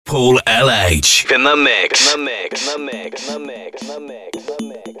Paul LH in the mix.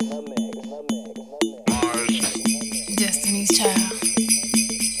 Destiny's Child.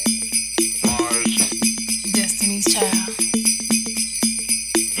 Destiny's Child.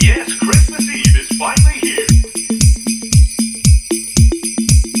 Yes, Christmas Eve is finally here.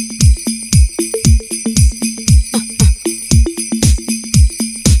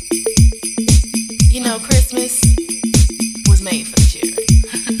 You know, Christmas was made for the children.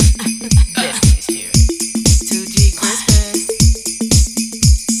 Destiny's children. 2G Christmas.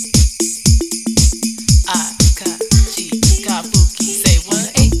 Kabuki. Say what?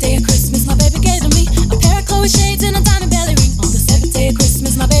 8th day of Christmas, my baby gave to me a pair of Chloe shades and a diamond belly ring. On the 7th day of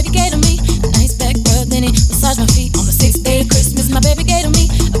Christmas, my baby gave to me a nice back rub, then he massaged my feet. On the 6th day of Christmas, my baby gave to me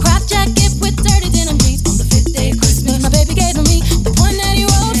a crop jacket with dirty denim jeans. On the 5th day of Christmas, my baby gave to me the one that he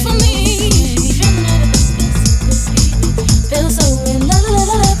wrote for me. Feel so in love, love,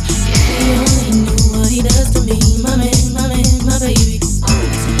 love, love. If he only knew what he does to me, my man, my baby.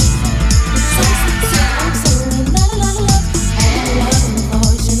 I'm so in love, love, love. All love and for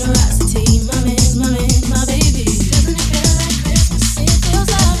his generosity, my man, my baby. Doesn't it feel like Christmas? It feels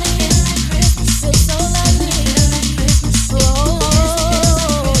lovely, feels so lovely. Oh,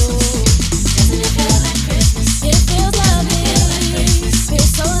 doesn't it feel like Christmas? It feels lovely,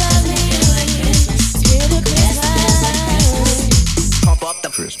 feels so lovely. Spirit of Christmas. Pump up the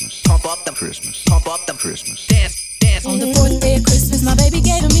Christmas, pump up the Christmas, pump up the Christmas. Dance, dance. On the 4th day of Christmas, my baby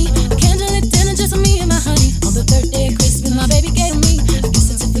gave to me a candlelit dinner just for me and my honey. On the 3rd day of Christmas, my baby gave to me a gift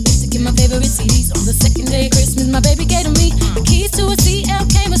certificate to get my favorite CDs. On the 2nd day of Christmas, my baby gave to me the keys to a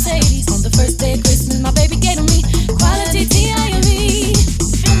CLK Mercedes. On the 1st day of Christmas, my baby gave to me quality TIME.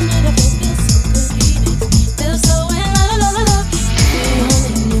 Feeling it up, it feels so good, feels so in love, love, love, love. If he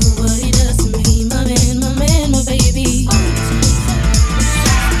only knew what he does to me, my man, my baby.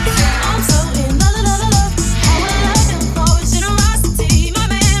 I'm so in love, love, love, love. How I love him for his generosity, my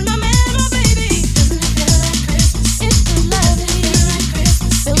man, my baby. Doesn't it feel like Christmas? It feels lovely,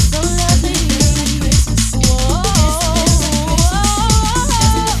 feels so lovely. Whoa,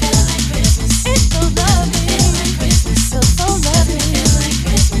 it feels lovely, feels so lovely.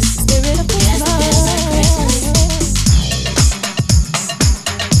 Spirit of Christmas.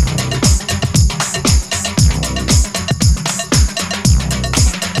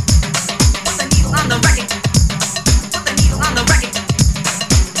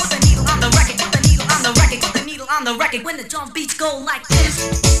 When the drum beats go like this.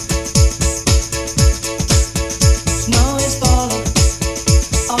 Snow is falling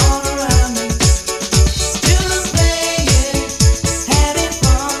all around me. Children playing, having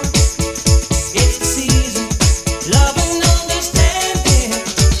fun. It's the season, love and understanding.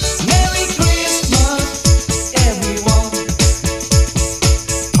 Merry Christmas, everyone.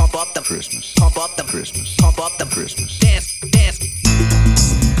 Pump up the Christmas, pump up the Christmas, pump up the Christmas. Dance, dance.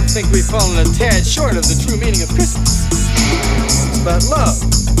 I think we've fallen a tad short of the true meaning of Christmas. It's about love,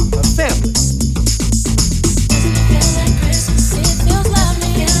 a family. Doesn't it feel like Christmas? It feels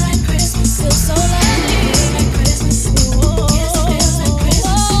lovely, feel like Christmas, feels so lovely, like Christmas. Whoa, yes, it feels like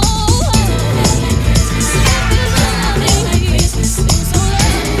Christmas. It feels lovely, like Christmas, feels so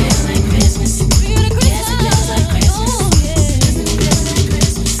lovely, feel like Christmas. Feel the Christmas. Yes, it feels like Christmas. Oh yeah, doesn't it feel like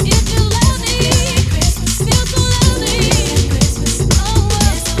Christmas? It feels lovely, Christmas, feels so lovely, Christmas. Oh,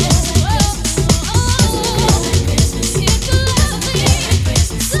 yes, it feels like Christmas. It feels like Christmas. It feels lovely,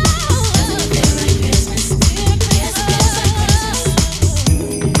 Christmas. So lovely.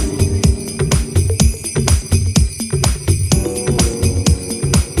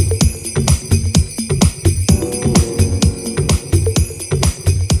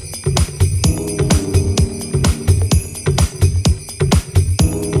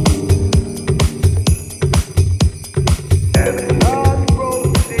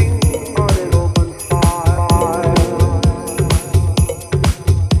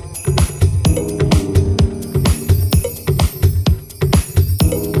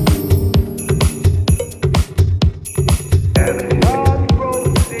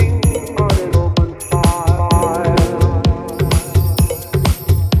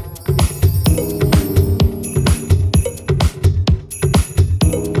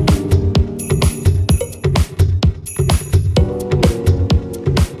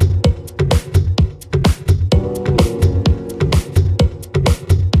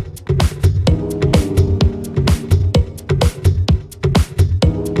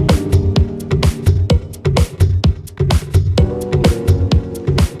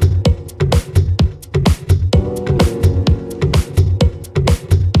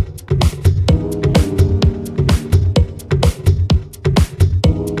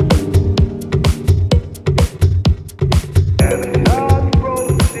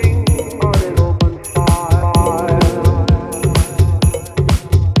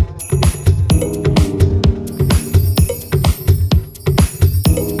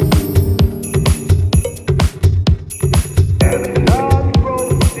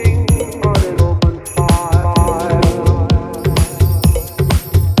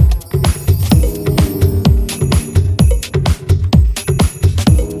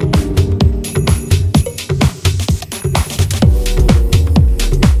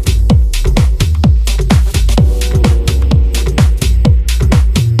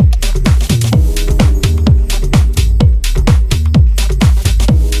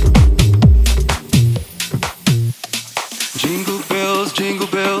 jingle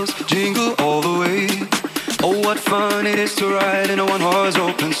bells, jingle all the way. Oh, what fun it is to ride in a one-horse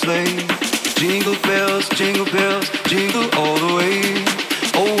open sleigh. Jingle bells, jingle all the way.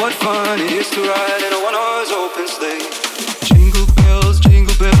 Oh, what fun it is to ride in a one-horse open sleigh. Jingle bells,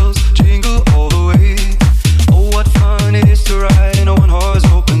 jingle all the way. Oh, what fun it is to ride in a one-horse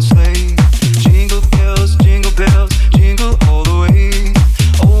open sleigh. Jingle bells, jingle all the way.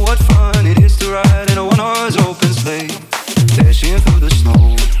 Oh, what fun it is to ride in a one-horse open sleigh. Dashing through the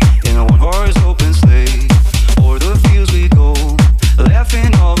snow in a one-horse open sleigh. O'er the fields we go,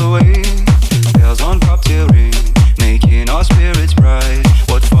 laughing all the way. Bells on bobtail ring, making our spirits bright.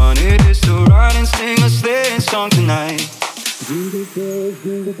 What fun it is to ride and sing a sleighing song tonight. Jingle bells,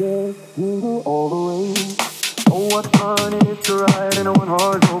 jingle all the way. Oh, what fun it is to ride in a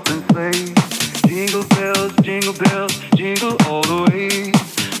one-horse open sleigh. Jingle bells, jingle all the way.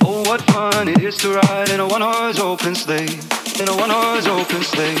 Oh, what fun it is to ride in a one-horse open sleigh. In a one-horse open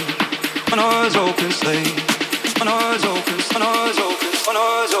sleigh. One-horse open sleigh. One-horse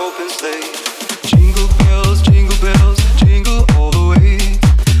open sleigh. Jingle bells, jingle all the way.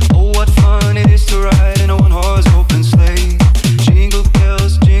 Oh, what fun it is to ride in a one-horse open sleigh. Jingle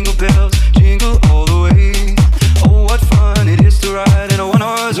bells, jingle all the way. Oh, what fun it is to ride in a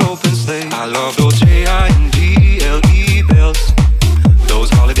one-horse open sleigh. I love those Jingle bells, those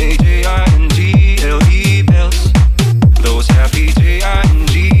holiday Jingle bells, those happy Jingle.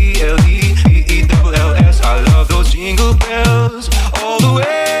 I love those jingle bells all the way.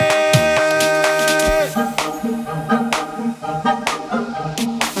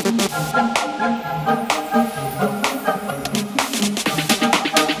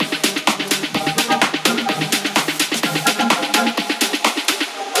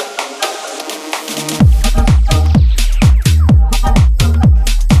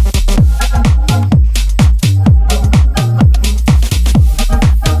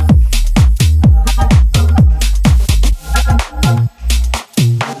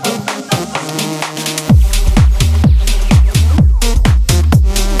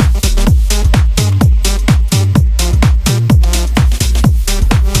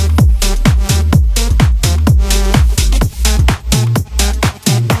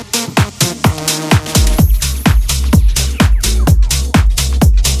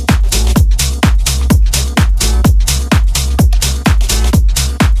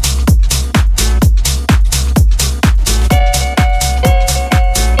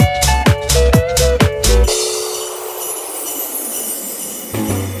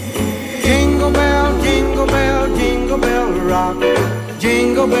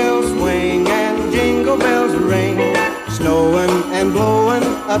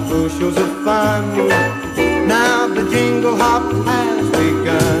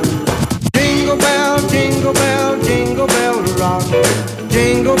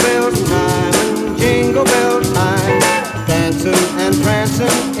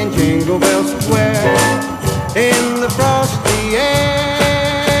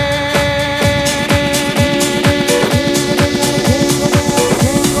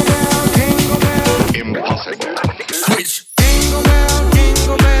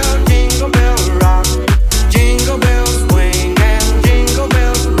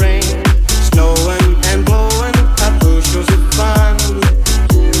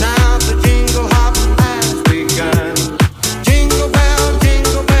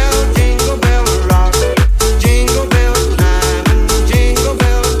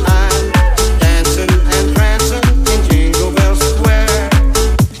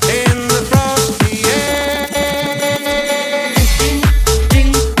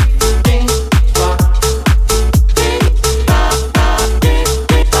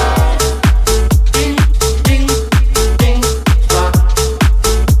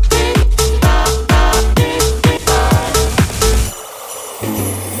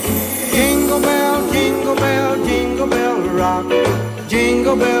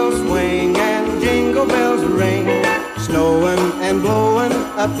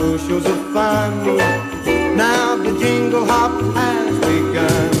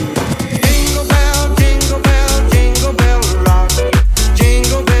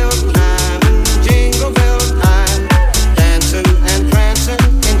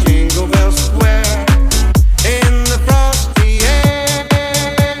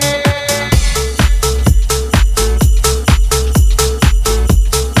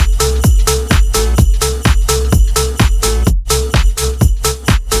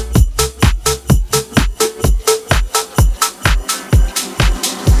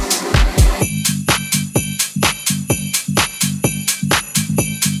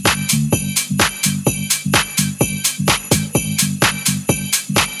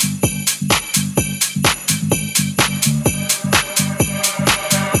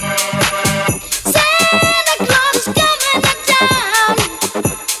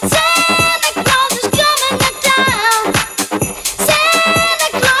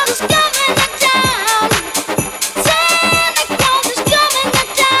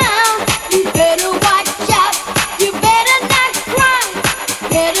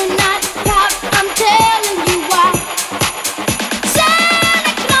 better not pout, I'm telling you why.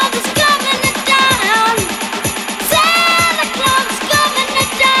 Santa Claus is coming to town. Santa Claus is coming to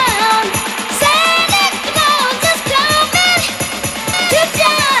town. Santa Claus is coming to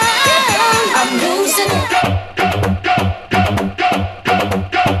town. I'm losing it.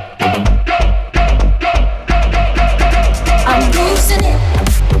 I'm losing it.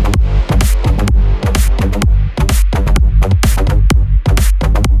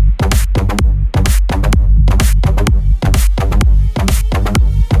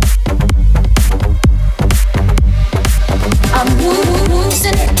 I'm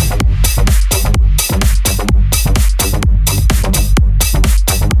losing it.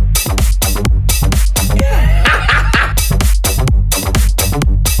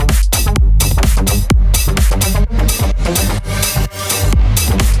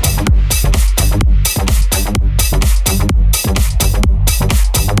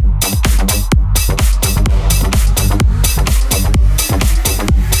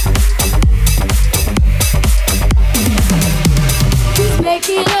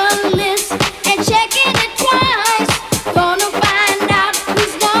 Making a list and checking it twice. Gonna find out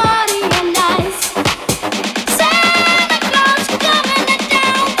who's naughty and nice. Santa Claus coming to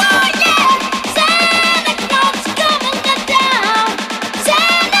town, oh yeah. Santa Claus coming to town.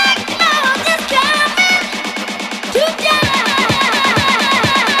 Santa Claus is coming to town.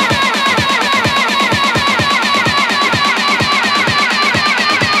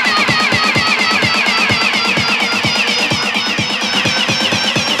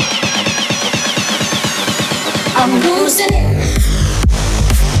 I'm losing it.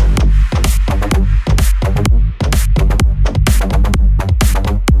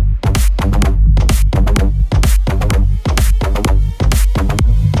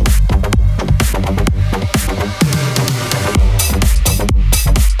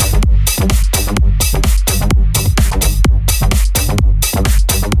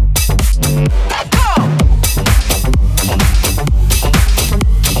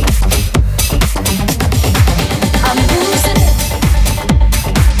 I'm losing it.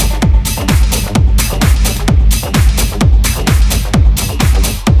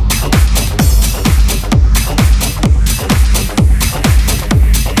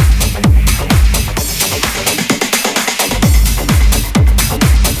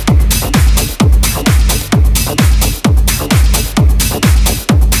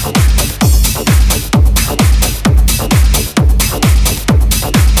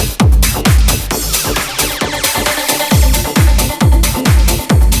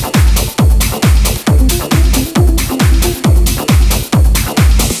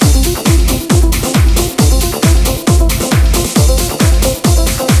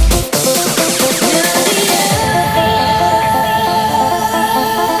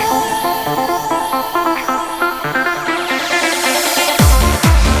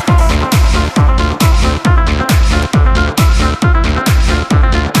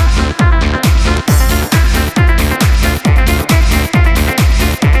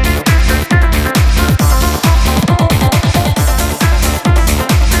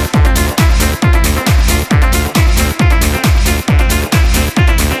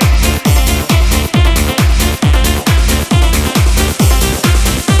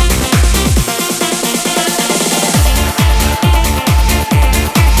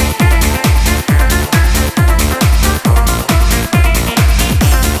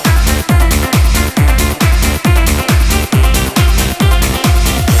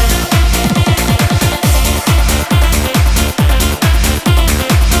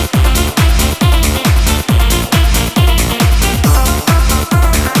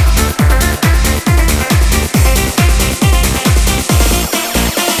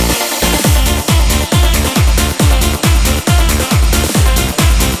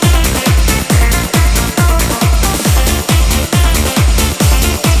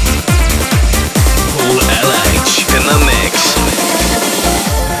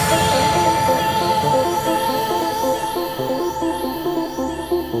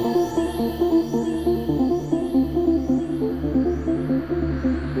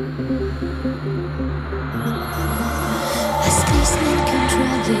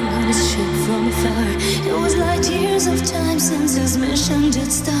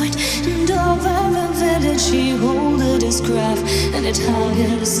 she holded his craft, and it hung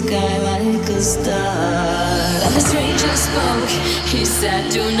in the sky like a star. And the stranger spoke, he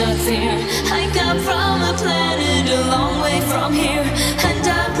said, "Do not fear, I come from a planet a long way from here, and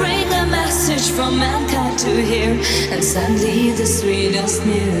I bring a message from mankind to hear, and suddenly the sweetest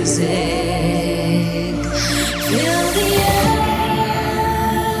music fill the air."